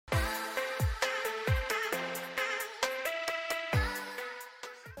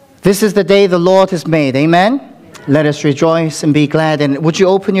This is the day the Lord has made. Amen? Let us rejoice and be glad. And would you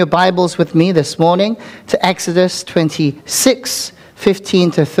open your Bibles with me this morning to Exodus 26,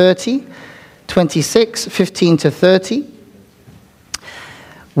 15 to 30. 26, 15 to 30.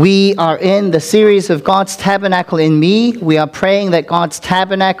 We are in the series of God's Tabernacle in Me. We are praying that God's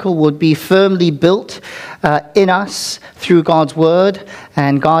tabernacle would be firmly built in us through God's word,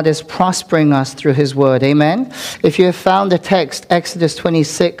 and God is prospering us through his word. Amen. If you have found the text, Exodus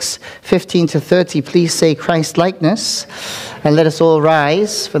 26, 15 to 30, please say Christ-likeness, and let us all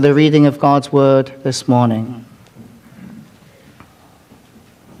rise for the reading of God's word this morning.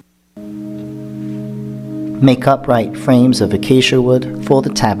 Make upright frames of acacia wood for the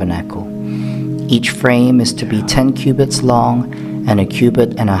tabernacle. Each frame is to be 10 cubits long and 1.5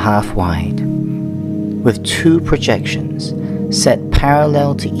 cubits wide, with 2 projections set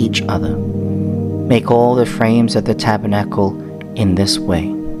parallel to each other. Make all the frames of the tabernacle in this way.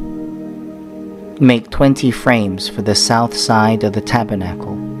 Make 20 frames for the south side of the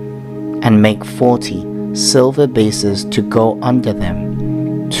tabernacle, and make 40 silver bases to go under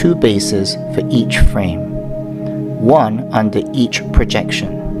them, 2 bases for each frame, 1 under each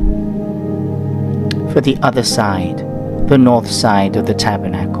projection. For the other side, the north side of the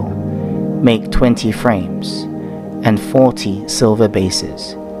tabernacle, make 20 frames and 40 silver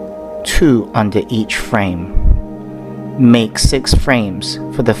bases, 2 under each frame. Make 6 frames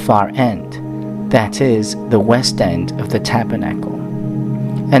for the far end, that is, the west end of the tabernacle,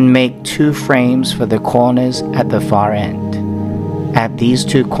 and make 2 frames for the corners at the far end. At these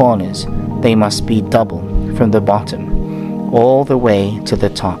 2 corners, they must be double from the bottom all the way to the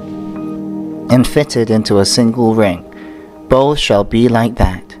top, and fitted into a single ring. Both shall be like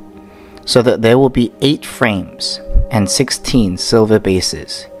that, so that there will be 8 frames and 16 silver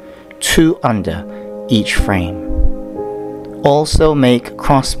bases, 2 under each frame. Also make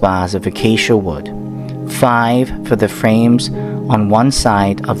crossbars of acacia wood, 5 for the frames on one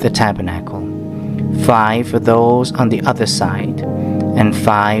side of the tabernacle, 5 for those on the other side, and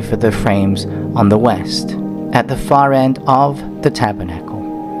 5 for the frames on the west, at the far end of the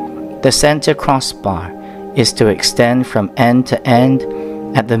tabernacle. The center crossbar is to extend from end to end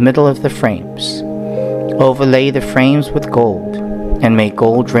at the middle of the frames. Overlay the frames with gold, and make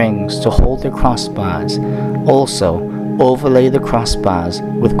gold rings to hold the crossbars. Also, overlay the crossbars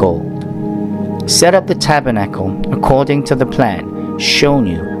with gold. Set up the tabernacle according to the plan shown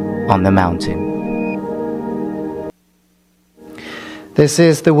you on the mountain. This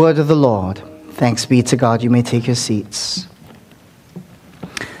is the word of the Lord. Thanks be to God. You may take your seats.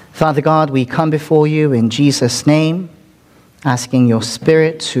 Father God, we come before you in Jesus' name, asking your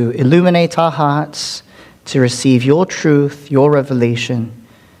Spirit to illuminate our hearts, to receive your truth, your revelation,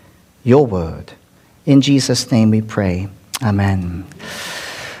 your word. In Jesus' name we pray. Amen.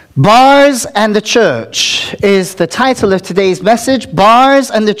 Bars and the Church is the title of today's message. Bars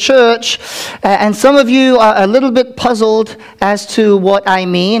and the Church. And some of you are a little bit puzzled as to what I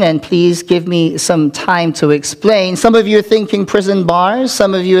mean, and please give me some time to explain. Some of you are thinking prison bars.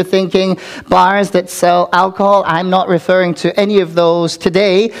 Some of you are thinking bars that sell alcohol. I'm not referring to any of those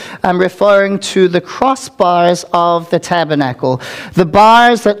today. I'm referring to the crossbars of the tabernacle, the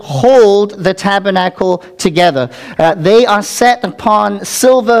bars that hold the tabernacle together. They are set upon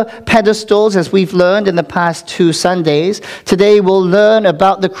silver pedestals, as we've learned in the past 2 Sundays. Today we'll learn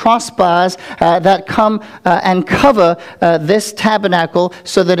about the crossbars that come and cover this tabernacle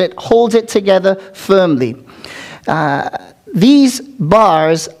so that it holds it together firmly. These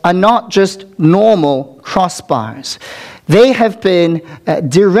bars are not just normal crossbars. They have been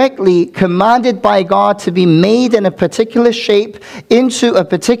directly commanded by God to be made in a particular shape into a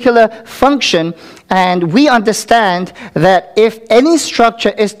particular function. And we understand that if any structure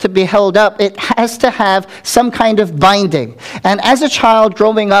is to be held up, it has to have some kind of binding. And as a child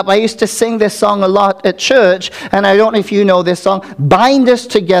growing up, I used to sing this song a lot at church, and I don't know if you know this song, Bind Us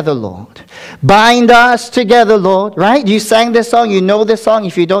Together, Lord. Bind us together, Lord, right? You sang this song, you know this song.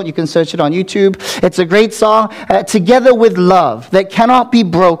 If you don't, you can search it on YouTube. It's a great song, together with love that cannot be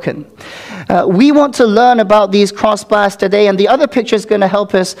broken. We want to learn about these crossbars today, and the other picture is going to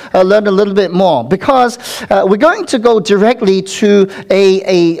help us learn a little bit more, because we're going to go directly to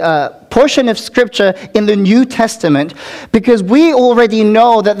a portion of Scripture in the New Testament, because we already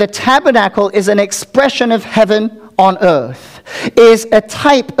know that the tabernacle is an expression of heaven on earth is a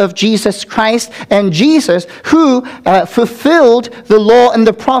type of Jesus Christ, and Jesus who fulfilled the law and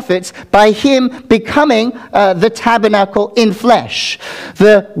the prophets by him becoming the tabernacle in flesh.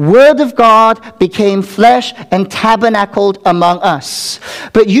 The Word of God became flesh and tabernacled among us.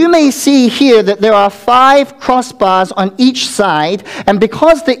 But you may see here that there are 5 crossbars on each side, and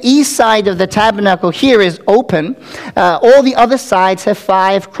because the east side of the tabernacle here is open, all the other sides have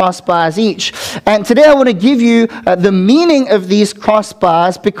 5 crossbars each. And today I want to give you the meaning of these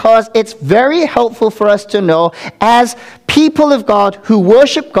crossbars, because it's very helpful for us to know as people of God who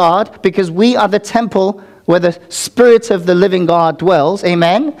worship God, because we are the temple where the Spirit of the living God dwells.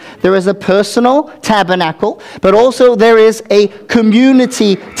 Amen. There is a personal tabernacle, but also there is a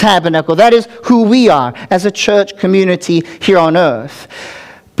community tabernacle. That is who we are as a church community here on earth.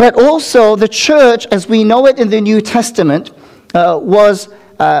 But also the church, as we know it in the New Testament, was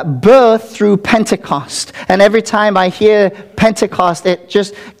birthed through Pentecost. And every time I hear Pentecost, it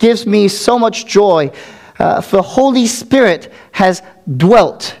just gives me so much joy. For Holy Spirit has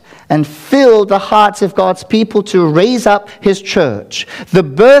dwelt and filled the hearts of God's people to raise up his church. The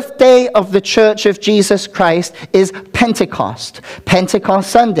birthday of the church of Jesus Christ is Pentecost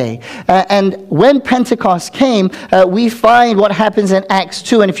Sunday. And when Pentecost came, we find what happens in Acts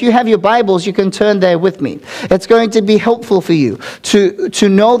 2. And if you have your Bibles, you can turn there with me. It's going to be helpful for you to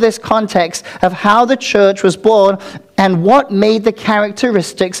know this context of how the church was born and what made the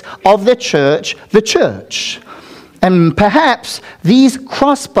characteristics of the church the church. And perhaps these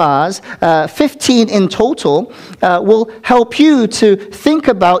crossbars, 15 in total, will help you to think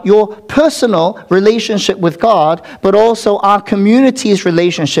about your personal relationship with God, but also our community's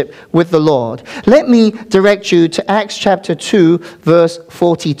relationship with the Lord. Let me direct you to Acts chapter 2, verse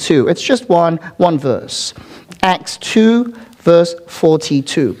 42. It's just one verse. Acts 2, verse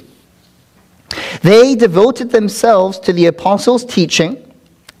 42. They devoted themselves to the apostles' teaching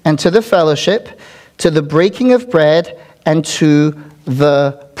and to the fellowship, to the breaking of bread, and to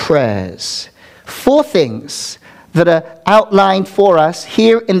the prayers. 4 things that are outlined for us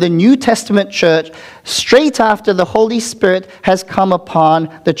here in the New Testament church straight after the Holy Spirit has come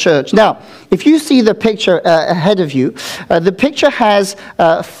upon the church. Now, if you see the picture ahead of you, the picture has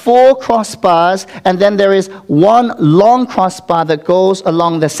 4 crossbars, and then there is one long crossbar that goes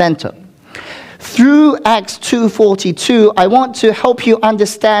along the center. Through Acts 2:42, I want to help you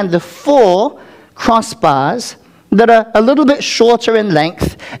understand the 4 crossbars that are a little bit shorter in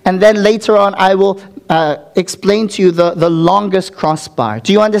length, and then later on I will explain to you the longest crossbar.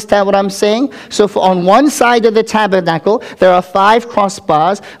 Do you understand what I'm saying? So on one side of the tabernacle, there are 5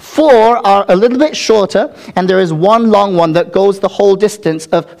 crossbars. 4 are a little bit shorter, and there is one long one that goes the whole distance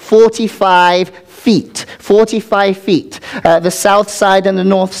of 45 feet. 45 feet. The south side and the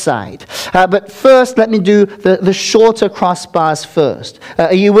north side. But first, let me do the shorter crossbars first.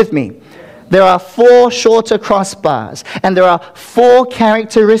 Are you with me? There are 4 shorter crossbars, and there are 4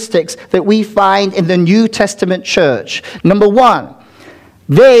 characteristics that we find in the New Testament church. Number 1,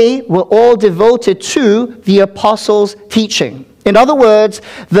 they were all devoted to the apostles' teaching. In other words,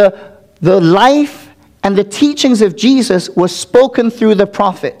 the life and the teachings of Jesus were spoken through the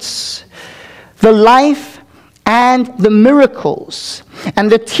prophets. The life and the miracles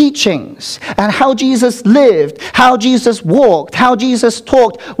and the teachings and how Jesus lived, how Jesus walked, how Jesus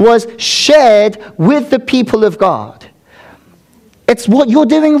talked was shared with the people of God. It's what you're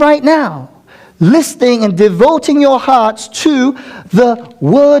doing right now, listening and devoting your hearts to the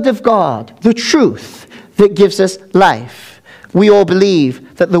Word of God, the truth that gives us life. We all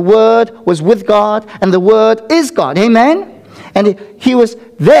believe that the Word was with God and the Word is God. Amen? And he was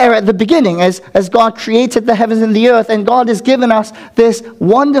there at the beginning as God created the heavens and the earth. And God has given us this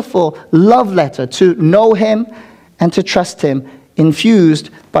wonderful love letter to know him and to trust him,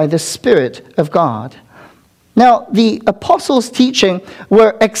 infused by the Spirit of God. Now, the apostles' teaching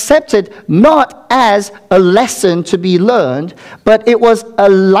were accepted not as a lesson to be learned, but it was a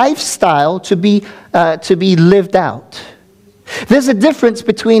lifestyle to be lived out. There's a difference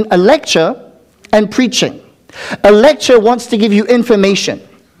between a lecture and preaching. A lecture wants to give you information.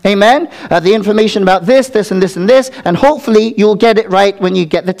 Amen? The information about this, and this, and this, and hopefully you'll get it right when you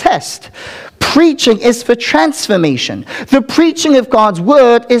get the test. Preaching is for transformation. The preaching of God's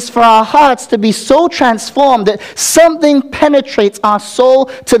word is for our hearts to be so transformed that something penetrates our soul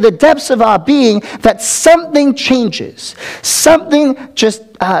to the depths of our being, that something changes. Something just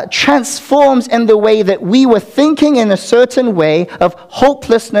transforms in the way that we were thinking in a certain way of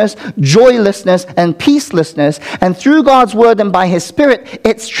hopelessness, joylessness, and peacelessness. And through God's word and by his Spirit,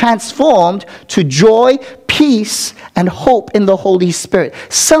 it's transformed to joy, peace, and hope in the Holy Spirit.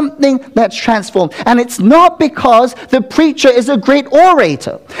 Something that's transformed. And it's not because the preacher is a great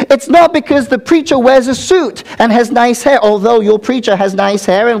orator. It's not because the preacher wears a suit and has nice hair, although your preacher has nice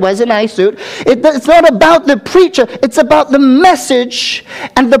hair and wears a nice suit. It's not about the preacher. It's about the message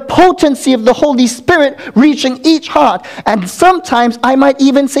and the potency of the Holy Spirit reaching each heart. And sometimes I might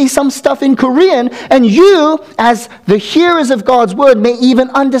even say some stuff in Korean, and you, as the hearers of God's word, may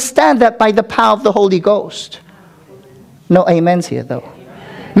even understand that by the power of the Holy Ghost. No amens here, though.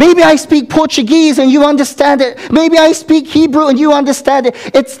 Maybe I speak Portuguese and you understand it. Maybe I speak Hebrew and you understand it.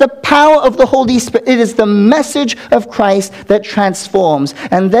 It's the power of the Holy Spirit. It is the message of Christ that transforms.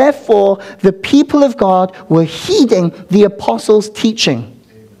 And therefore, the people of God were heeding the apostles' teaching.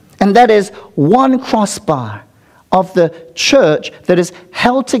 And that is one crossbar of the church that is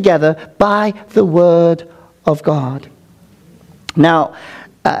held together by the word of God. Now,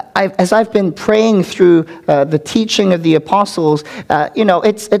 as I've been praying through the teaching of the apostles,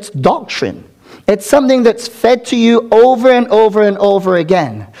 it's doctrine. It's something that's fed to you over and over and over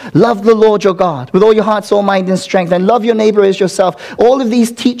again. Love the Lord your God with all your heart, soul, mind, and strength, and love your neighbor as yourself. All of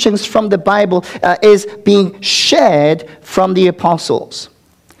these teachings from the Bible is being shared from the apostles.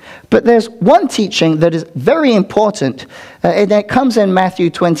 But there's one teaching that is very important, and it comes in Matthew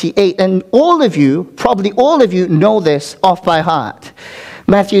 28. And probably all of you know this off by heart.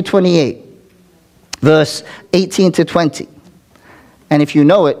 Matthew 28, verse 18 to 20. And if you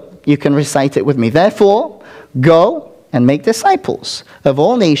know it, you can recite it with me. Therefore, go and make disciples of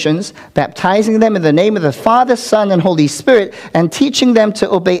all nations, baptizing them in the name of the Father, Son, and Holy Spirit, and teaching them to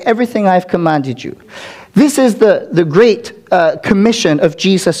obey everything I've commanded you. This is the great commission of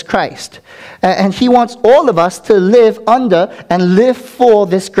Jesus Christ. And he wants all of us to live under and live for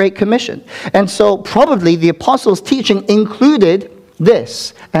this great commission. And so probably the apostles' teaching included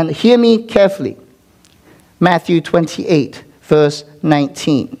this. And hear me carefully. Matthew 28, verse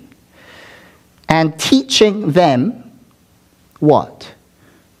 19. And teaching them what?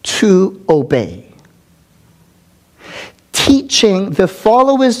 To obey. Teaching the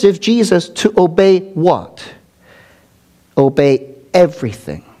followers of Jesus to obey what? Obey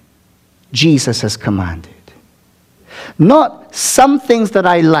everything Jesus has commanded. Not some things that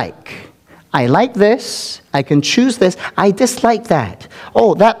I like. I like this. I can choose this. I dislike that.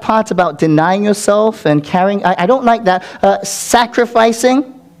 Oh, that part about denying yourself and carrying, I don't like that.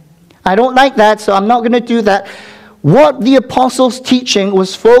 Sacrificing, I don't like that, so I'm not going to do that. What the apostles' teaching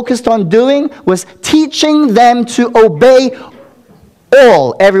was focused on doing was teaching them to obey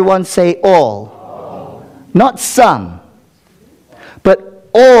all. Everyone say all. Not some, but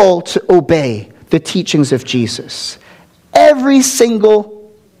all to obey the teachings of Jesus. Every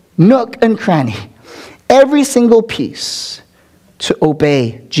single nook and cranny, every single piece to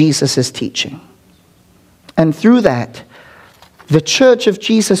obey Jesus' teaching. And through that, the church of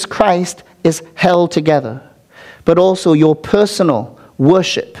Jesus Christ is held together. But also your personal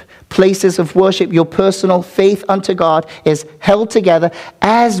worship, places of worship, your personal faith unto God is held together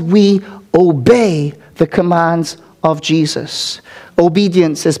as we obey the commands of Jesus.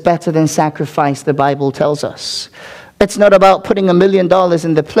 Obedience is better than sacrifice, the Bible tells us. It's not about putting $1 million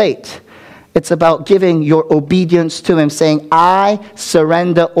in the plate. It's about giving your obedience to him, saying, I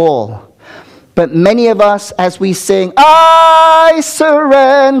surrender all. But many of us, as we sing, I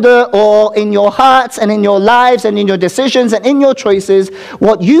surrender all, in your hearts and in your lives and in your decisions and in your choices,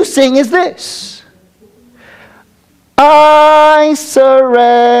 what you sing is this. I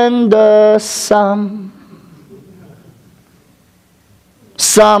surrender some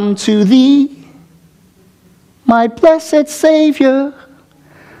to thee, my blessed Savior.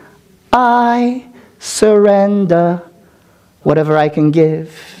 I surrender whatever I can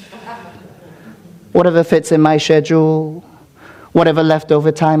give. Whatever fits in my schedule, whatever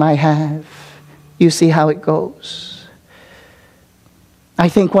leftover time I have. You see how it goes. I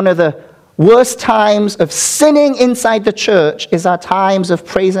think one of the worst times of sinning inside the church is our times of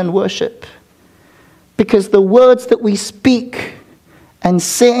praise and worship. Because the words that we speak and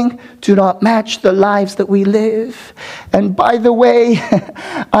sing do not match the lives that we live. And by the way,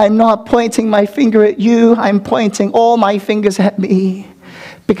 I'm not pointing my finger at you, I'm pointing all my fingers at me.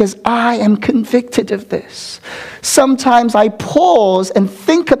 Because I am convicted of this. Sometimes I pause and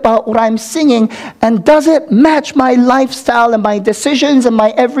think about what I'm singing, and does it match my lifestyle and my decisions and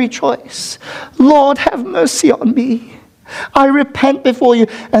my every choice? Lord, have mercy on me. I repent before you.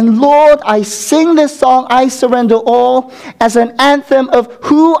 And Lord, I sing this song, I surrender all, as an anthem of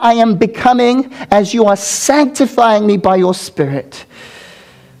who I am becoming as you are sanctifying me by your Spirit.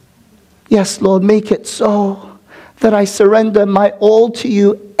 Yes, Lord, make it so that I surrender my all to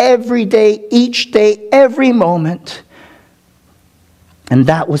you every day, each day, every moment, And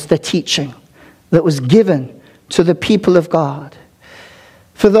that was the teaching that was given to the people of God.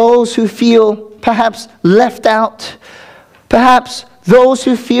 For those who feel perhaps left out, perhaps those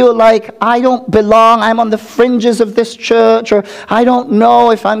who feel like I don't belong, I'm on the fringes of this church, or I don't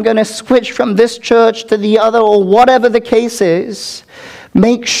know if I'm going to switch from this church to the other, or whatever the case is,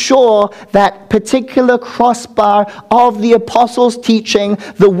 make sure that particular crossbar of the apostles' teaching,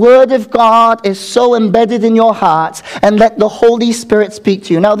 the Word of God, is so embedded in your hearts, and let the Holy Spirit speak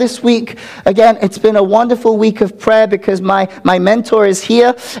to you. Now this week, again, it's been a wonderful week of prayer because my mentor is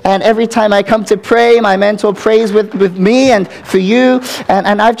here, and every time I come to pray, my mentor prays with me and for you,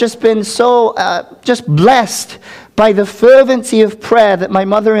 and I've just been so just blessed by the fervency of prayer that my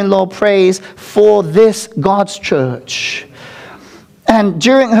mother-in-law prays for this God's church. And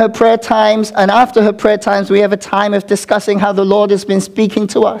during her prayer times and after her prayer times, we have a time of discussing how the Lord has been speaking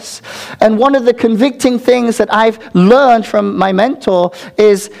to us. And one of the convicting things that I've learned from my mentor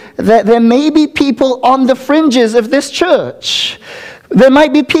is that there may be people on the fringes of this church. There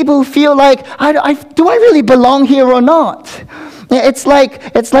might be people who feel like, do I really belong here or not? It's like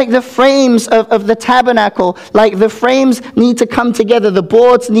the frames of the tabernacle. Like the frames need to come together. The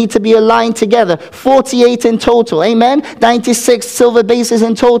boards need to be aligned together. 48 in total. Amen? 96 silver bases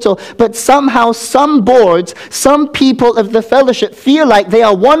in total. But somehow some boards, some people of the fellowship feel like they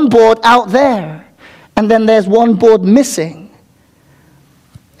are one board out there. And then there's one board missing.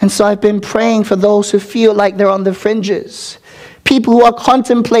 And so I've been praying for those who feel like they're on the fringes. People who are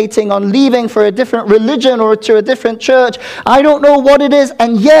contemplating on leaving for a different religion or to a different church. I don't know what it is,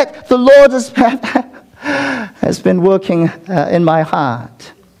 and yet the Lord has been working in my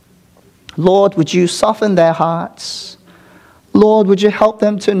heart. Lord, would you soften their hearts? Lord, would you help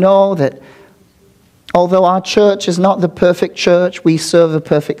them to know that although our church is not the perfect church, we serve a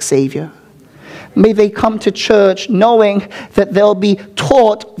perfect Savior. May they come to church knowing that they'll be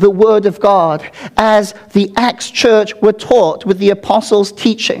taught the Word of God as the Acts church were taught with the apostles'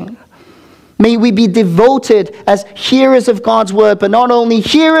 teaching. May we be devoted as hearers of God's Word, but not only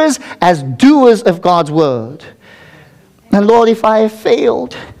hearers, as doers of God's Word. And Lord, if I have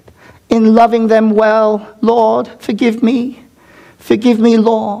failed in loving them well, Lord, forgive me. Forgive me,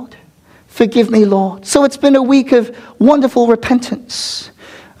 Lord. Forgive me, Lord. So it's been a week of wonderful repentance.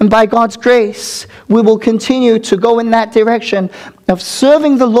 And by God's grace, we will continue to go in that direction of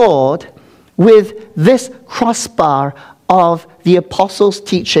serving the Lord with this crossbar of the apostles'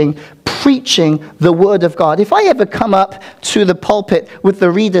 teaching, preaching the Word of God. If I ever come up to the pulpit with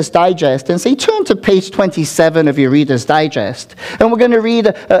the Reader's Digest and say, turn to page 27 of your Reader's Digest, and we're going to read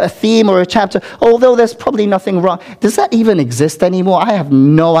a theme or a chapter, although there's probably nothing wrong. Does that even exist anymore? I have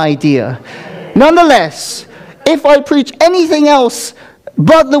no idea. Nonetheless, if I preach anything else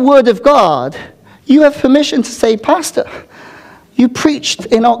but the Word of God, you have permission to say, Pastor, you preached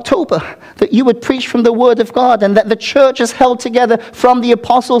in October that you would preach from the Word of God and that the church is held together from the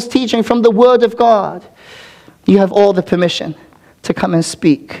apostles' teaching, from the Word of God. You have all the permission to come and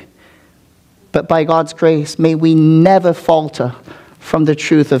speak. But by God's grace, may we never falter from the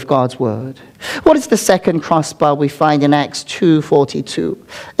truth of God's Word. What is the second crossbar we find in Acts 2:42?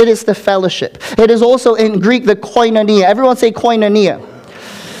 It is the fellowship. It is also in Greek the koinonia. Everyone say koinonia.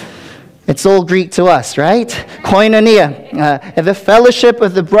 It's all Greek to us, right? Koinonia, the fellowship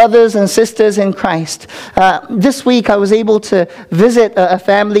of the brothers and sisters in Christ. This week I was able to visit a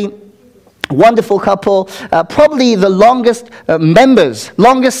family, wonderful couple, probably the longest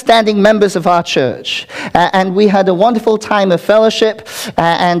standing members of our church. And we had a wonderful time of fellowship,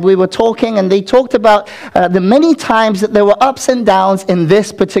 and we were talking, and they talked about the many times that there were ups and downs in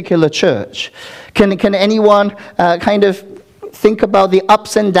this particular church. Can anyone kind of think about the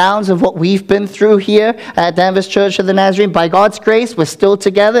ups and downs of what we've been through here at Danvers Church of the Nazarene? By God's grace, we're still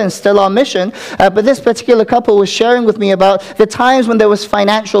together and still on mission. But this particular couple was sharing with me about the times when there was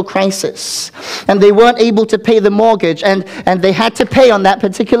financial crisis and they weren't able to pay the mortgage, and they had to pay on that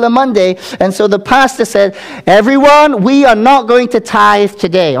particular Monday. And so the pastor said, everyone, we are not going to tithe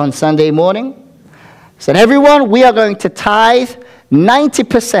today on Sunday morning. He said, everyone, we are going to tithe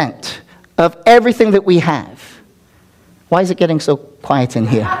 90% of everything that we have. Why is it getting so quiet in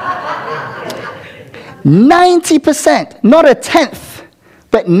here? 90%, not a tenth,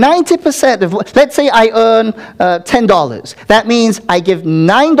 but 90% of, let's say I earn $10. That means I give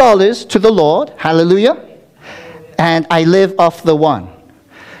 $9 to the Lord, hallelujah, and I live off the one.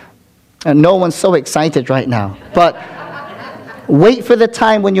 And no one's so excited right now, but wait for the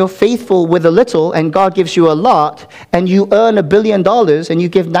time when you're faithful with a little and God gives you a lot and you earn $1 billion and you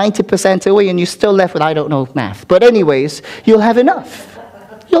give 90% away and you're still left with, I don't know math. But anyways, you'll have enough.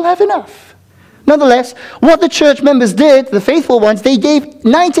 You'll have enough. Nonetheless, what the church members did, the faithful ones, they gave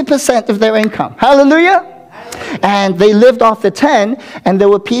 90% of their income. Hallelujah! And they lived off the 10, and there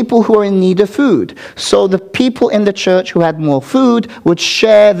were people who were in need of food. So the people in the church who had more food would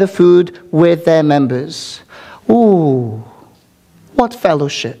share the food with their members. Ooh, what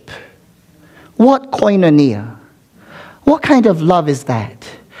fellowship. What koinonia. What kind of love is that?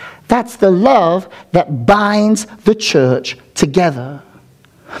 That's the love that binds the church together.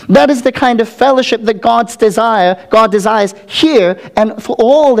 That is the kind of fellowship that God desires here and for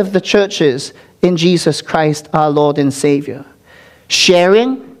all of the churches in Jesus Christ, our Lord and Savior.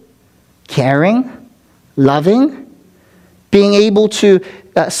 Sharing, caring, loving, being able to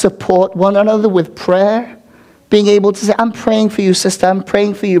support one another with prayer, being able to say, I'm praying for you, sister, I'm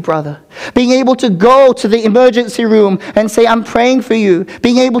praying for you, brother. Being able to go to the emergency room and say, I'm praying for you.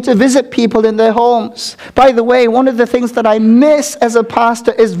 Being able to visit people in their homes. By the way, one of the things that I miss as a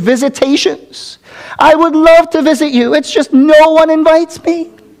pastor is visitations. I would love to visit you. It's just no one invites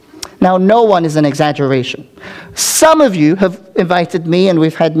me. Now, no one is an exaggeration. Some of you have invited me and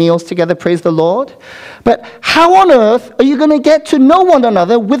we've had meals together, praise the Lord. But how on earth are you going to get to know one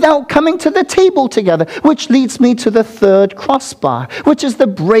another without coming to the table together? Which leads me to the third crossbar, which is the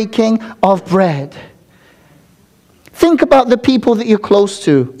breaking of bread. Think about the people that you're close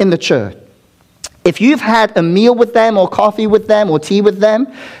to in the church. If you've had a meal with them or coffee with them or tea with them,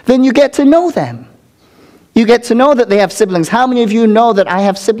 then you get to know them. You get to know that they have siblings. How many of you know that I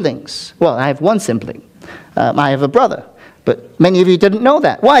have siblings? Well, I have one sibling. I have a brother. But many of you didn't know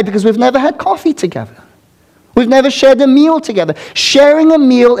that. Why? Because we've never had coffee together. We've never shared a meal together. Sharing a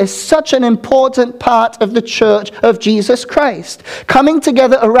meal is such an important part of the church of Jesus Christ. Coming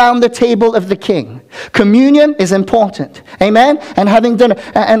together around the table of the King. Communion is important. Amen? And having dinner.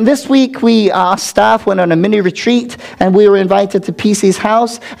 And this week, our staff went on a mini retreat, and we were invited to PC's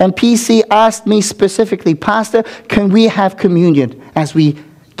house. And PC asked me specifically, Pastor, can we have communion as we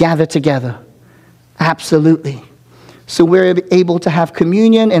gather together? Absolutely. So we're able to have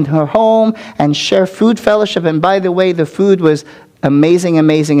communion in her home and share food fellowship. And by the way, the food was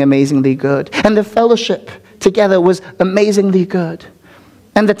amazingly good. And the fellowship together was amazingly good.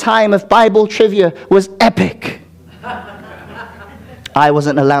 And the time of Bible trivia was epic. I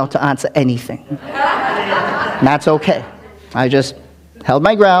wasn't allowed to answer anything. And that's okay. I just held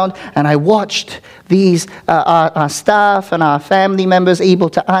my ground, and I watched these, our staff and our family members able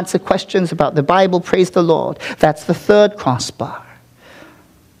to answer questions about the Bible. Praise the Lord. That's the third crossbar.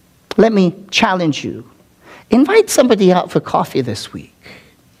 Let me challenge you. Invite somebody out for coffee this week.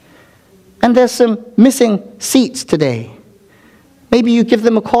 And there's some missing seats today. Maybe you give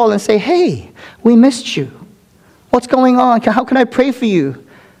them a call and say, hey, we missed you. What's going on? How can I pray for you?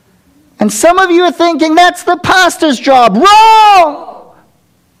 And some of you are thinking, that's the pastor's job. Wrong!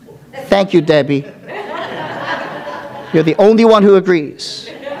 Thank you, Debbie. You're the only one who agrees.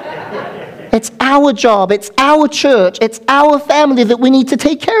 It's our job, it's our church, it's our family that we need to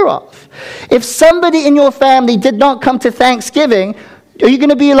take care of. If somebody in your family did not come to Thanksgiving, are you going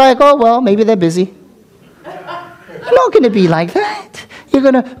to be like, oh, well, maybe they're busy? You're not going to be like that. You're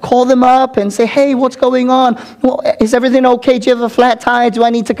going to call them up and say, hey, what's going on? Well, is everything okay? Do you have a flat tire? Do I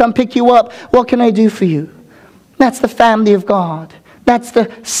need to come pick you up? What can I do for you? That's the family of God. That's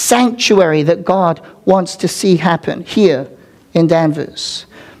the sanctuary that God wants to see happen here in Danvers.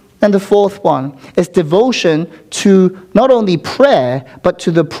 And the fourth one is devotion to not only prayer, but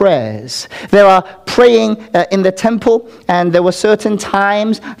to the prayers. There are praying in the temple, and there were certain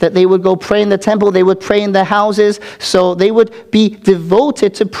times that they would go pray in the temple. They would pray in their houses, so they would be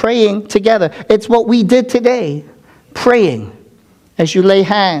devoted to praying together. It's what we did today, praying. As you lay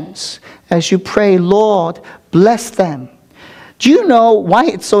hands, as you pray, Lord, bless them. Do you know why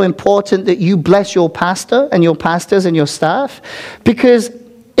it's so important that you bless your pastor and your pastors and your staff? Because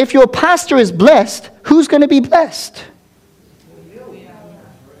if your pastor is blessed, who's going to be blessed?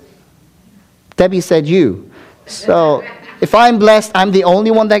 Debbie said you. So if I'm blessed, I'm the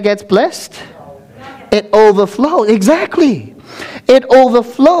only one that gets blessed? It overflows. Exactly. It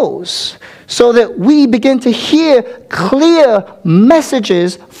overflows so that we begin to hear clear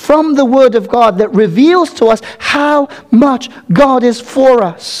messages from the Word of God that reveals to us how much God is for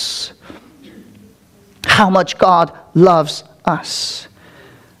us, how much God loves us.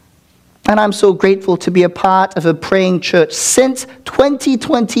 And I'm so grateful to be a part of a praying church since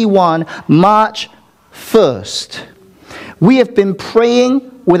 2021, March 1st. We have been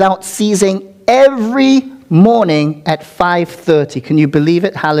praying without ceasing every morning at 5:30. Can you believe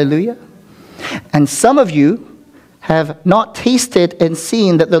it? Hallelujah. And some of you have not tasted and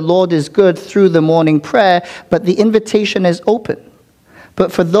seen that the Lord is good through the morning prayer, but the invitation is open.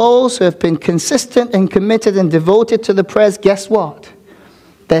 But for those who have been consistent and committed and devoted to the prayers, guess what?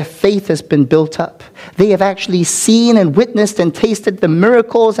 Their faith has been built up. They have actually seen and witnessed and tasted the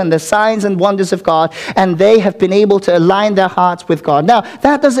miracles and the signs and wonders of God, and they have been able to align their hearts with God. Now,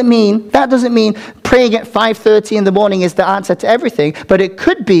 that doesn't mean praying at 5:30 in the morning is the answer to everything, but it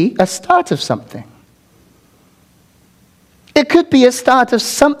could be a start of something. It could be a start of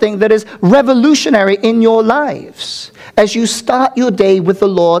something that is revolutionary in your lives as you start your day with the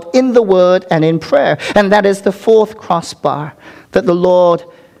Lord in the Word and in prayer. And that is the fourth crossbar that the Lord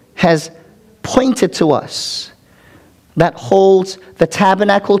has pointed to us, that holds the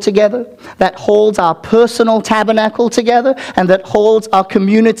tabernacle together, that holds our personal tabernacle together, and that holds our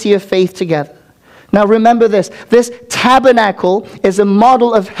community of faith together. Now remember this tabernacle is a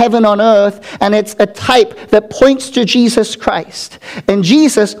model of heaven on earth, and it's a type that points to Jesus Christ. And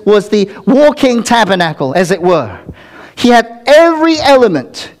Jesus was the walking tabernacle, as it were. He had every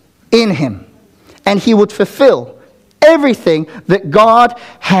element in him, and he would fulfill everything that God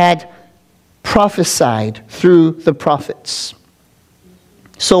had prophesied through the prophets.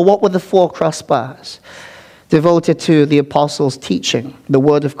 So what were the four crossbars? Devoted to the apostles' teaching, the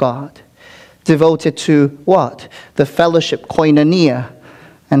Word of God. Devoted to what? The fellowship, koinonia.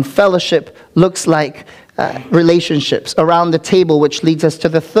 And fellowship looks like relationships around the table, which leads us to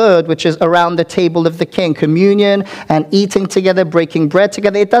the third, which is around the table of the King. Communion and eating together, breaking bread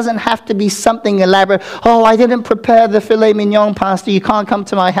together. It doesn't have to be something elaborate. Oh, I didn't prepare the filet mignon, Pastor. You can't come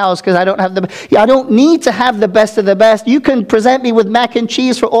to my house because I don't have I don't need to have the best of the best. You can present me with mac and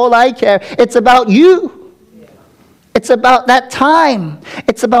cheese for all I care. It's about you. It's about that time.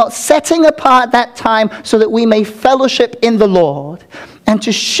 It's about setting apart that time so that we may fellowship in the Lord and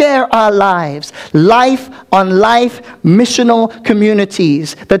to share our lives, life on life, missional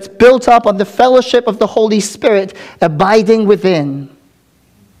communities that's built up on the fellowship of the Holy Spirit abiding within.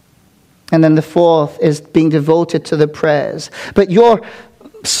 And then the fourth is being devoted to the prayers. But you're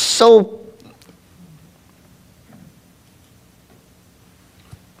so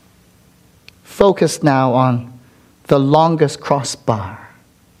focused now on the longest crossbar.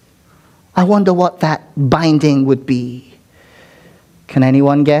 I wonder what that binding would be. Can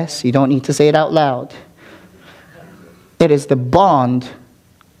anyone guess? You don't need to say it out loud. It is the bond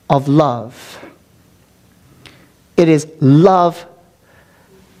of love. It is love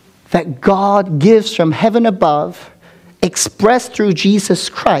that God gives from heaven above, expressed through Jesus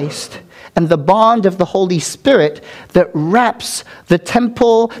Christ, and the bond of the Holy Spirit that wraps the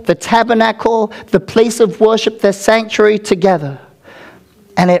temple, the tabernacle, the place of worship, the sanctuary together.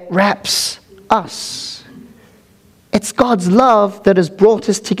 And it wraps us. It's God's love that has brought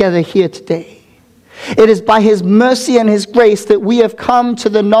us together here today. It is by His mercy and His grace that we have come to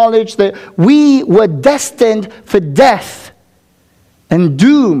the knowledge that we were destined for death and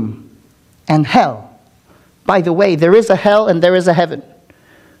doom and hell. By the way, there is a hell and there is a heaven.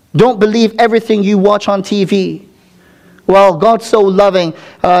 Don't believe everything you watch on TV. Well, God's so loving,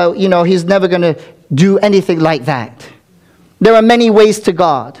 He's never going to do anything like that. There are many ways to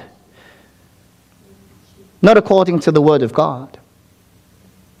God. Not according to the Word of God.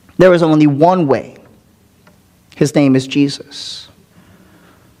 There is only one way. His name is Jesus.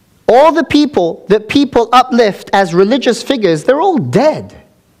 All the people that people uplift as religious figures, they're all dead.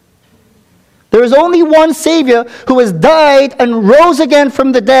 There is only one Savior who has died and rose again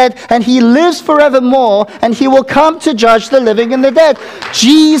from the dead, and He lives forevermore, and He will come to judge the living and the dead.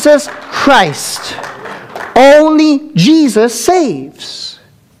 Jesus Christ. Only Jesus saves.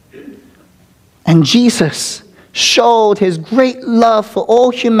 And Jesus showed His great love for all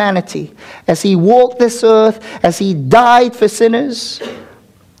humanity as He walked this earth, as He died for sinners,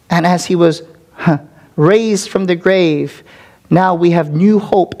 and as He was raised from the grave. Now we have new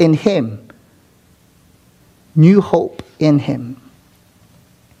hope in Him. New hope in Him.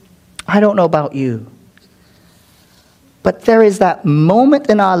 I don't know about you, but there is that moment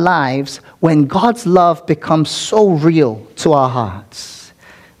in our lives when God's love becomes so real to our hearts.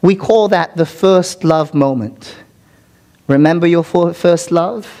 We call that the first love moment. Remember your first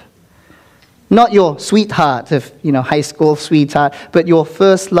love? Not your sweetheart of, high school sweetheart, but your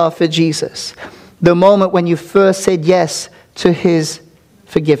first love for Jesus. The moment when you first said yes to His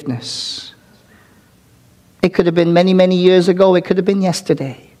forgiveness. It could have been many, many years ago. It could have been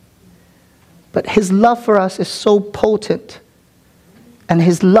yesterday. But His love for us is so potent. And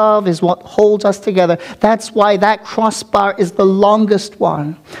His love is what holds us together. That's why that crossbar is the longest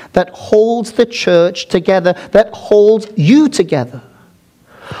one that holds the church together, that holds you together.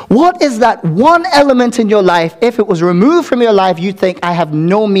 What is that one element in your life, if it was removed from your life, you'd think, I have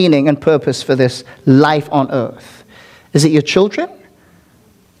no meaning and purpose for this life on earth? Is it your children?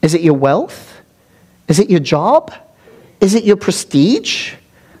 Is it your wealth? Is it your job? Is it your prestige?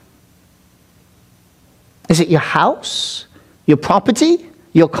 Is it your house? Your property?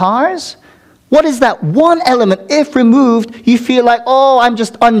 Your cars? What is that one element, if removed, you feel like, oh, I'm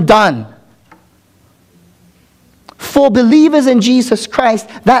just undone? For believers in Jesus Christ,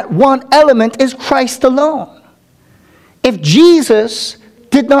 that one element is Christ alone. If Jesus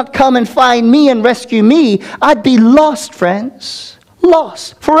did not come and find me and rescue me, I'd be lost, friends.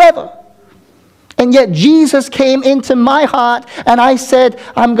 Lost forever. And yet Jesus came into my heart and I said,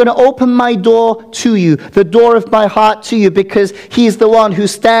 I'm going to open my door to you, the door of my heart to you, because he's the one who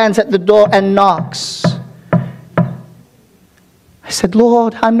stands at the door and knocks. I said,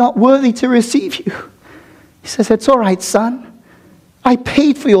 Lord, I'm not worthy to receive you. He says, it's all right, son. I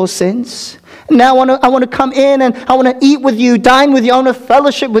paid for your sins. Now I want to come in and I want to eat with you, dine with you, I want to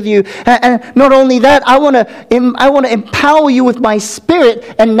fellowship with you. And not only that, I want to empower you with my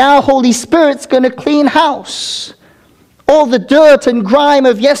spirit. And now Holy Spirit's going to clean house. All the dirt and grime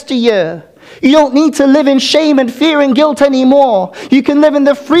of yesteryear. You don't need to live in shame and fear and guilt anymore. You can live in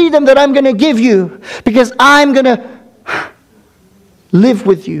the freedom that I'm going to give you, because I'm going to live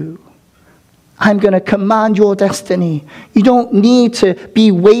with you. I'm going to command your destiny. You don't need to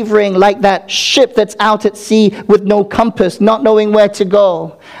be wavering like that ship that's out at sea with no compass, not knowing where to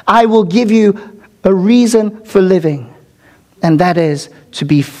go. I will give you a reason for living, and that is to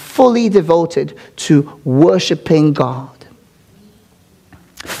be fully devoted to worshiping God,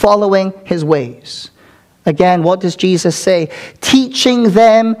 following his ways. Again, what does Jesus say? Teaching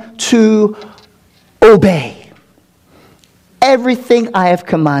them to obey everything I have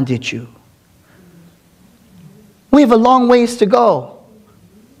commanded you. We have a long ways to go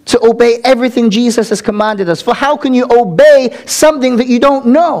to obey everything Jesus has commanded us. For how can you obey something that you don't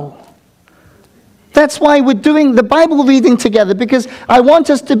know? That's why we're doing the Bible reading together, because I want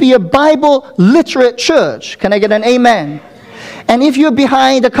us to be a Bible literate church. Can I get an amen? And if you're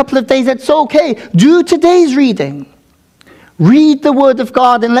behind a couple of days, that's okay. Do today's reading. Read the Word of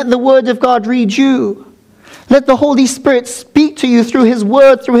God and let the Word of God read you. Let the Holy Spirit speak to you through His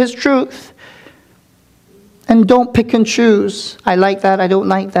Word, through His truth. And don't pick and choose. I like that, I don't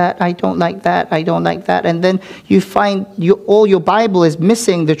like that, I don't like that, I don't like that. And then you find all your Bible is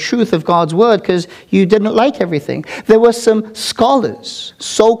missing the truth of God's Word because you didn't like everything. There were some scholars,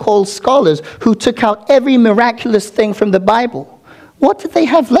 so-called scholars, who took out every miraculous thing from the Bible. What did they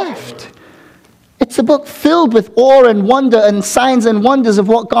have left? It's a book filled with awe and wonder and signs and wonders of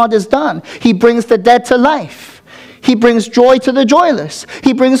what God has done. He brings the dead to life. He brings joy to the joyless.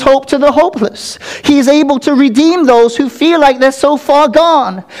 He brings hope to the hopeless. He is able to redeem those who feel like they're so far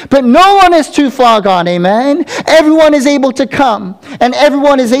gone. But no one is too far gone, amen? Everyone is able to come, and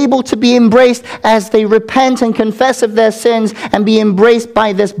everyone is able to be embraced as they repent and confess of their sins and be embraced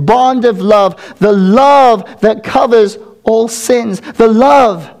by this bond of love, the love that covers all sins, the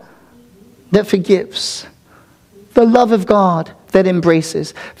love that forgives, the love of God that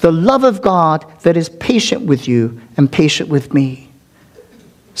embraces, the love of God that is patient with you and patient with me.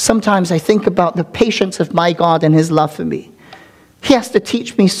 Sometimes I think about the patience of my God and his love for me. He has to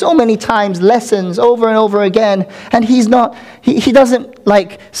teach me so many times lessons over and over again, and he doesn't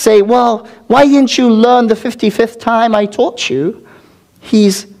like say, well, why didn't you learn the 55th time I taught you?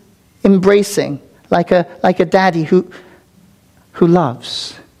 He's embracing like a daddy who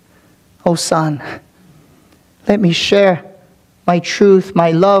loves. Oh, son, let me share my truth, my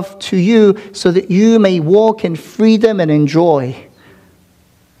love to you, so that you may walk in freedom and enjoy.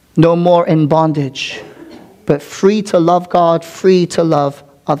 No more in bondage, but free to love God, free to love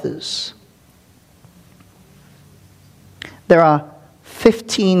others. There are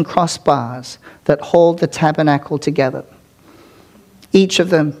 15 crossbars that hold the tabernacle together. Each of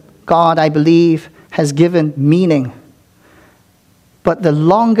them, God, I believe, has given meaning. But the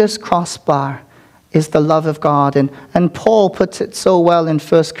longest crossbar is the love of God. And Paul puts it so well in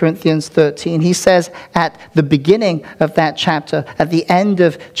 1 Corinthians 13. He says at the beginning of that chapter, at the end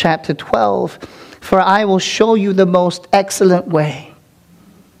of chapter 12, for I will show you the most excellent way.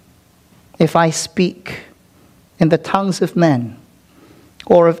 If I speak in the tongues of men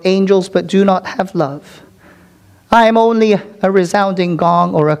or of angels but do not have love, I am only a resounding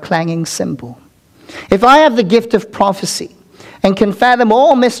gong or a clanging cymbal. If I have the gift of prophecy and can fathom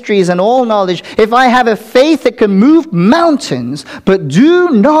all mysteries and all knowledge, if I have a faith that can move mountains, but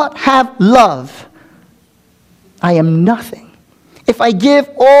do not have love, I am nothing. If I give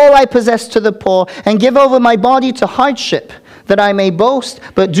all I possess to the poor and give over my body to hardship, that I may boast,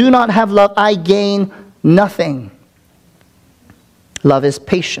 but do not have love, I gain nothing. Love is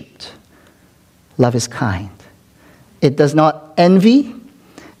patient. Love is kind. It does not envy.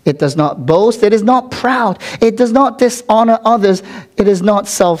 It does not boast. It is not proud. It does not dishonor others. It is not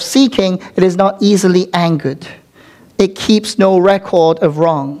self-seeking. It is not easily angered. It keeps no record of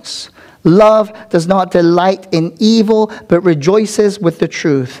wrongs. Love does not delight in evil, but rejoices with the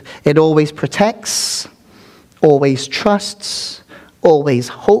truth. It always protects, always trusts, always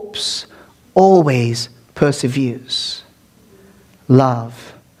hopes, always perseveres.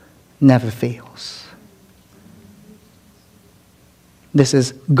 Love never fails. This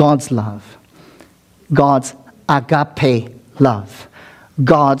is God's love, God's agape love,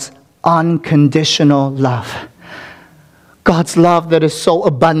 God's unconditional love, God's love that is so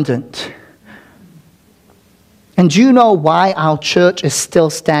abundant. And do you know why our church is still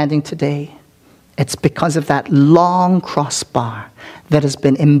standing today? It's because of that long crossbar that has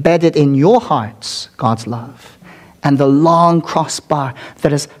been embedded in your hearts, God's love, and the long crossbar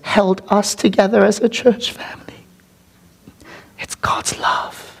that has held us together as a church family. It's God's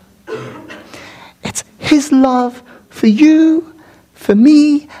love. It's His love for you, for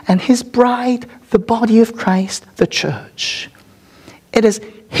me, and His bride, the body of Christ, the church. It is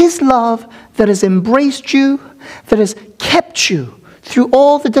His love that has embraced you, that has kept you through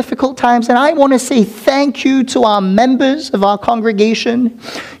all the difficult times. And I want to say thank you to our members of our congregation.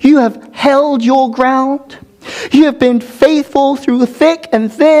 You have held your ground. You have been faithful through thick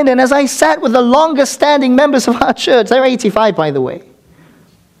and thin. And as I sat with the longest standing members of our church, they're 85, by the way.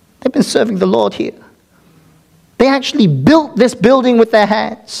 They've been serving the Lord here. They actually built this building with their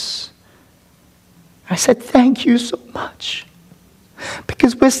hands. I said, thank you so much.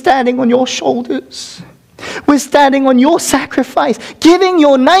 Because we're standing on your shoulders. We're standing on your sacrifice. Giving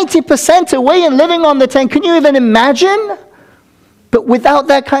your 90% away and living on the 10. Can you even imagine? But without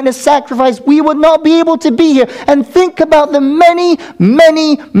that kind of sacrifice, we would not be able to be here. And think about the many,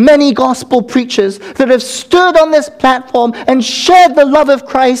 many, many gospel preachers that have stood on this platform and shared the love of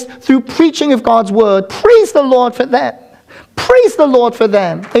Christ through preaching of God's word. Praise the Lord for them. Praise the Lord for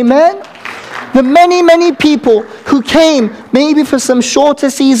them. Amen? The many, many people who came, maybe for some shorter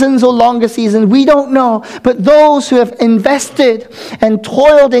seasons or longer seasons, we don't know. But those who have invested and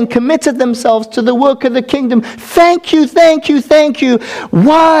toiled and committed themselves to the work of the kingdom, thank you, thank you, thank you.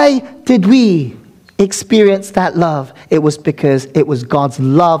 Why did we experience that love? It was because it was God's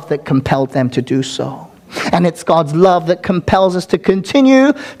love that compelled them to do so. And it's God's love that compels us to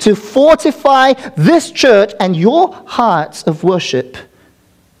continue to fortify this church and your hearts of worship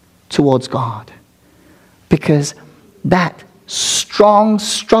towards God. Because that strong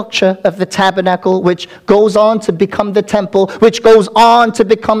structure of the tabernacle, which goes on to become the temple, which goes on to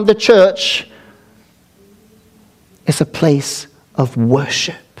become the church, is a place of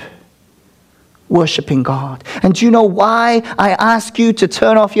worship. Worshiping God. And do you know why I ask you to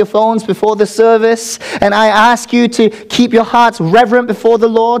turn off your phones before the service? And I ask you to keep your hearts reverent before the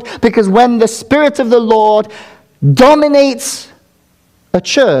Lord? Because when the Spirit of the Lord dominates a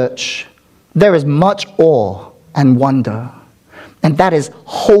church, there is much awe and wonder. And that is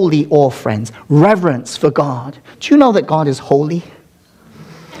holy awe, friends. Reverence for God. Do you know that God is holy?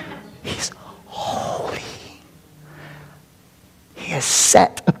 He's holy. He is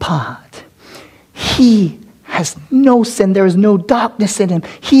set apart. He has no sin. There is no darkness in him.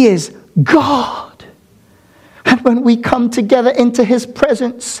 He is God. And when we come together into His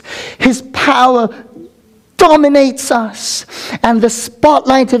presence, His power dominates us, and the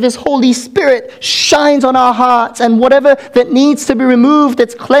spotlight of His Holy Spirit shines on our hearts, and whatever that needs to be removed,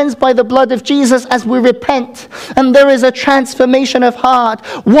 it's cleansed by the blood of Jesus as we repent, and there is a transformation of heart.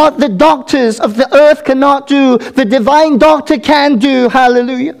 What the doctors of the earth cannot do, the divine doctor can do.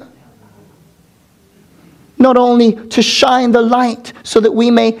 Hallelujah. Not only to shine the light so that we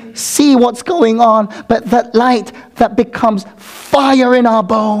may see what's going on, but that light that becomes fire in our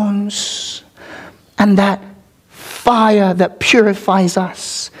bones, and that fire that purifies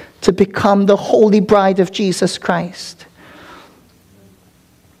us to become the holy bride of Jesus Christ.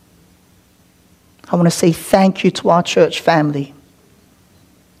 I want to say thank you to our church family,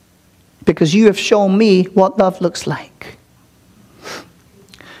 because you have shown me what love looks like.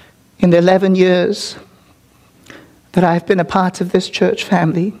 In the 11 years that I've been a part of this church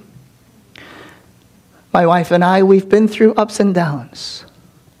family, my wife and I, we've been through ups and downs.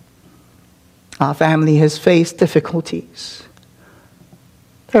 Our family has faced difficulties.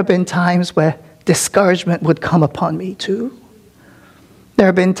 There have been times where discouragement would come upon me too. There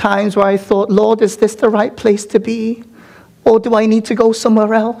have been times where I thought, Lord, is this the right place to be? Or do I need to go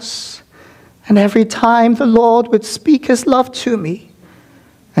somewhere else? And every time the Lord would speak His love to me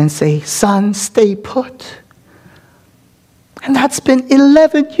and say, son, stay put. And that's been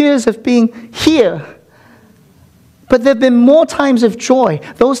 11 years of being here. But there have been more times of joy.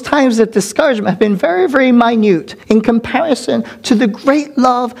 Those times of discouragement have been very, very minute in comparison to the great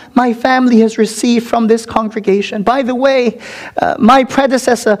love my family has received from this congregation. By the way, my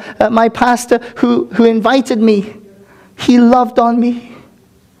predecessor, my pastor who invited me, he loved on me.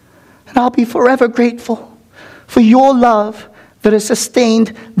 And I'll be forever grateful for your love that has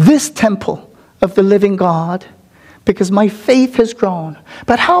sustained this temple of the living God, because my faith has grown.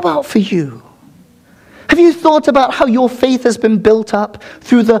 But how about for you? Have you thought about how your faith has been built up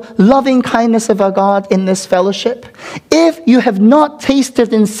through the loving kindness of our God in this fellowship? If you have not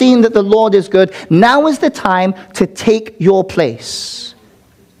tasted and seen that the Lord is good, now is the time to take your place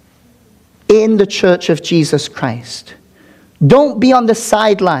in the church of Jesus Christ. Don't be on the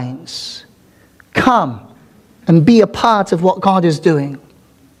sidelines. Come and be a part of what God is doing.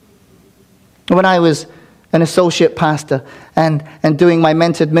 When I was an associate pastor and doing my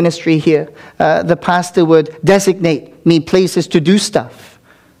mentored ministry here, the pastor would designate me places to do stuff.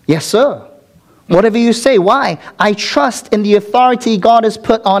 Yes, sir. Whatever you say. Why? I trust in the authority God has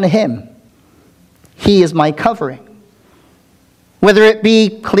put on him. He is my covering. Whether it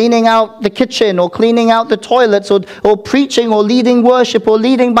be cleaning out the kitchen or cleaning out the toilets or preaching or leading worship or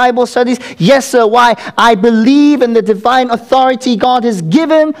leading Bible studies. Yes, sir. Why? I believe in the divine authority God has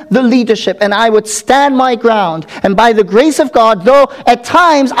given the leadership, and I would stand my ground. And by the grace of God, though at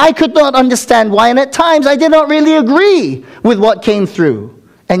times I could not understand why, and at times I did not really agree with what came through,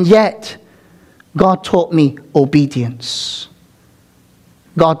 and yet God taught me obedience.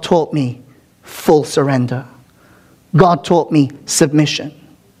 God taught me full surrender. God taught me submission.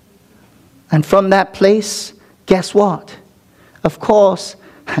 And from that place, guess what? Of course,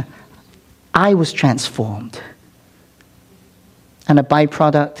 I was transformed. And a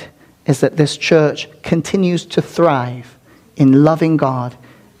byproduct is that this church continues to thrive in loving God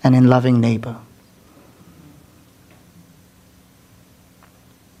and in loving neighbor.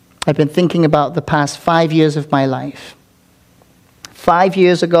 I've been thinking about the past 5 years of my life. 5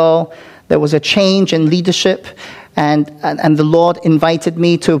 years ago, there was a change in leadership, and the Lord invited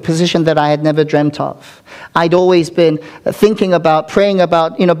me to a position that I had never dreamt of. I'd always been thinking about, praying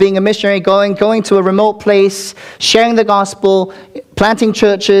about, being a missionary, going to a remote place, sharing the gospel, planting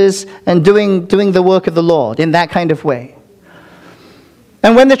churches, and doing the work of the Lord in that kind of way.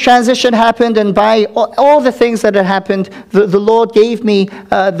 And when the transition happened, and by all the things that had happened, the Lord gave me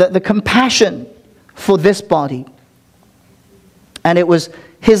the compassion for this body. And it was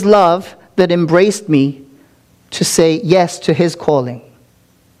his love that embraced me to say yes to his calling.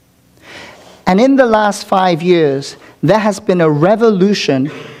 And in the last 5 years, there has been a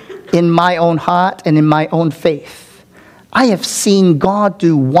revolution in my own heart and in my own faith. I have seen God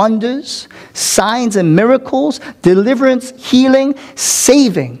do wonders, signs and miracles, deliverance, healing,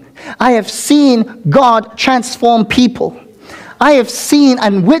 saving. I have seen God transform people. I have seen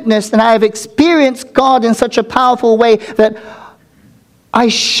and witnessed, and I have experienced God in such a powerful way that I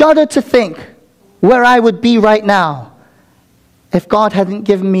shudder to think where I would be right now if God hadn't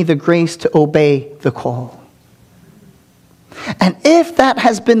given me the grace to obey the call. And if that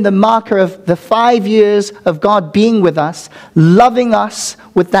has been the marker of the 5 years of God being with us, loving us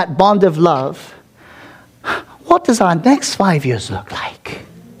with that bond of love, what does our next 5 years look like?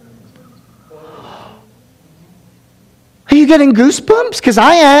 Are you getting goosebumps? Because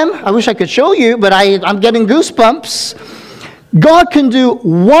I am. I wish I could show you, but I'm getting goosebumps. God can do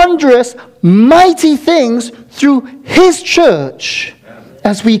wondrous, mighty things through his church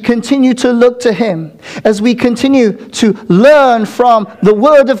as we continue to look to him, as we continue to learn from the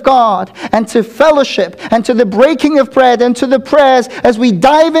word of God and to fellowship and to the breaking of bread and to the prayers as we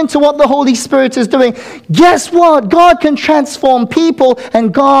dive into what the Holy Spirit is doing. Guess what? God can transform people,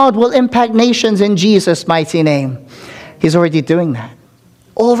 and God will impact nations in Jesus' mighty name. He's already doing that.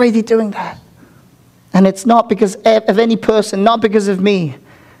 Already doing that. And it's not because of any person, not because of me,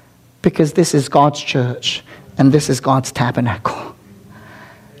 because this is God's church and this is God's tabernacle.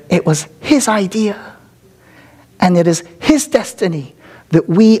 It was his idea, and it is his destiny that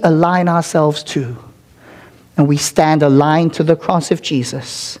we align ourselves to. And we stand aligned to the cross of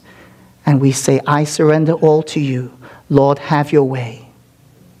Jesus, and we say, I surrender all to you. Lord, have your way.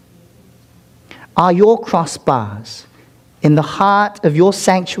 Are your crossbars in the heart of your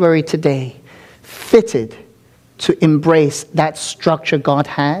sanctuary today fitted to embrace that structure God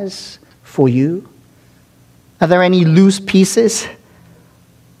has for you? Are there any loose pieces?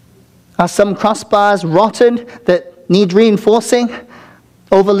 Are some crossbars rotten that need reinforcing,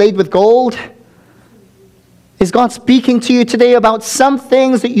 overlaid with gold? Is God speaking to you today about some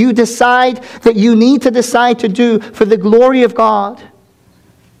things that you decide that you need to decide to do for the glory of God?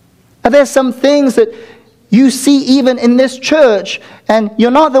 Are there some things that you see even in this church, and you're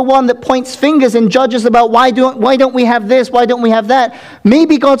not the one that points fingers and judges about why don't we have this, why don't we have that.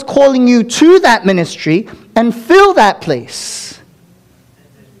 Maybe God's calling you to that ministry and fill that place.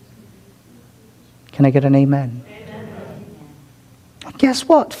 Can I get an amen? Amen. Guess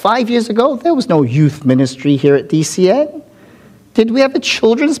what? 5 years ago, there was no youth ministry here at DCN. Did we have a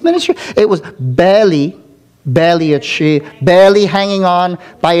children's ministry? It was barely hanging on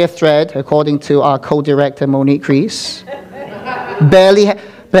by a thread, according to our co-director, Monique Rees.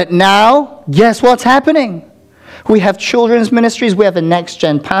 But now, guess what's happening? We have children's ministries. We have a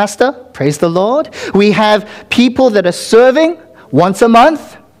next-gen pastor. Praise the Lord. We have people that are serving once a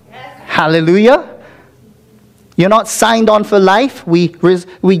month. Hallelujah. You're not signed on for life. We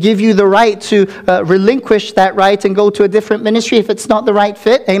give you the right to relinquish that right and go to a different ministry if it's not the right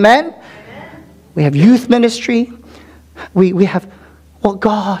fit. Amen? Amen. We have youth ministry. We have what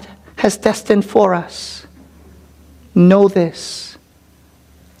God has destined for us. Know this.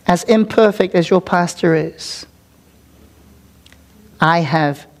 As imperfect as your pastor is, I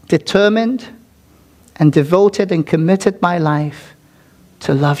have determined and devoted and committed my life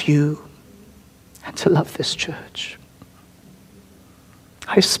to love you and to love this church.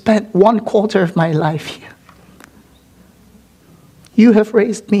 I've spent 1/4 of my life here. You have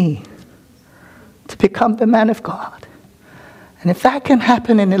raised me to become the man of God. And if that can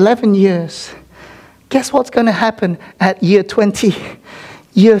happen in 11 years, guess what's going to happen at year 20,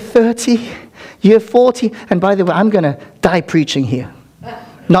 year 30, year 40? And by the way, I'm going to die preaching here.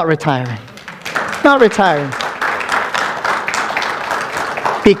 Not retiring. Not retiring.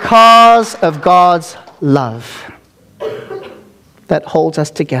 Because of God's love that holds us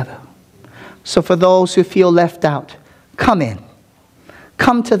together. So for those who feel left out, come in.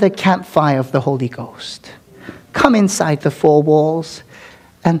 Come to the campfire of the Holy Ghost. Come inside the 4 walls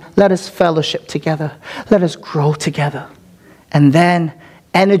and let us fellowship together. Let us grow together. And then,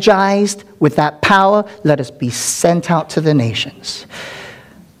 energized with that power, let us be sent out to the nations.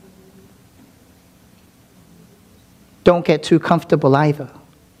 Don't get too comfortable either,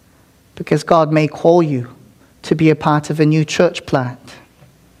 because God may call you to be a part of a new church plant.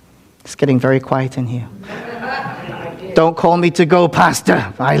 It's getting very quiet in here. Don't call me to go,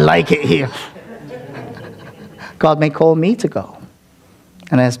 Pastor. I like it here. God may call me to go.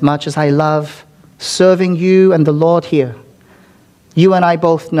 And as much as I love serving you and the Lord here, you and I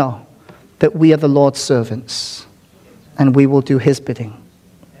both know that we are the Lord's servants, and we will do his bidding.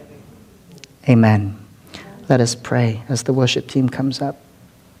 Amen. Let us pray as the worship team comes up.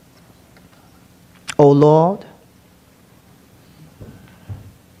 O Lord,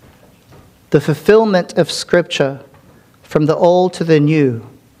 the fulfillment of Scripture from the old to the new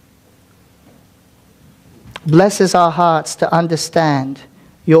blesses our hearts to understand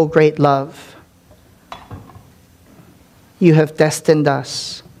your great love. You have destined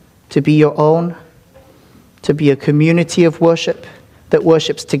us to be your own, to be a community of worship that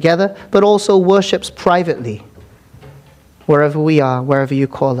worships together, but also worships privately, wherever we are, wherever you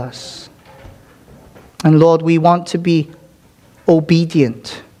call us. And Lord, we want to be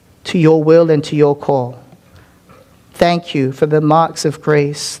obedient to your will and to your call. Thank you for the marks of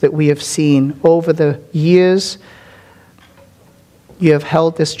grace that we have seen over the years. You have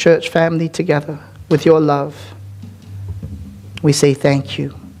held this church family together with your love. We say thank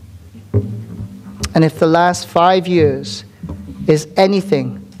you. And if the last 5 years is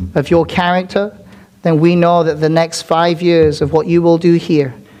anything of your character, then we know that the next 5 years of what you will do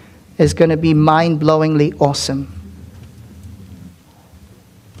here is going to be mind-blowingly awesome.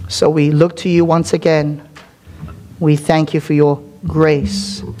 So we look to you once again. We thank you for your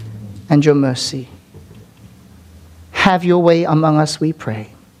grace and your mercy. Have your way among us, we pray.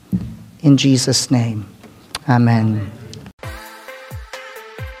 In Jesus' name, amen.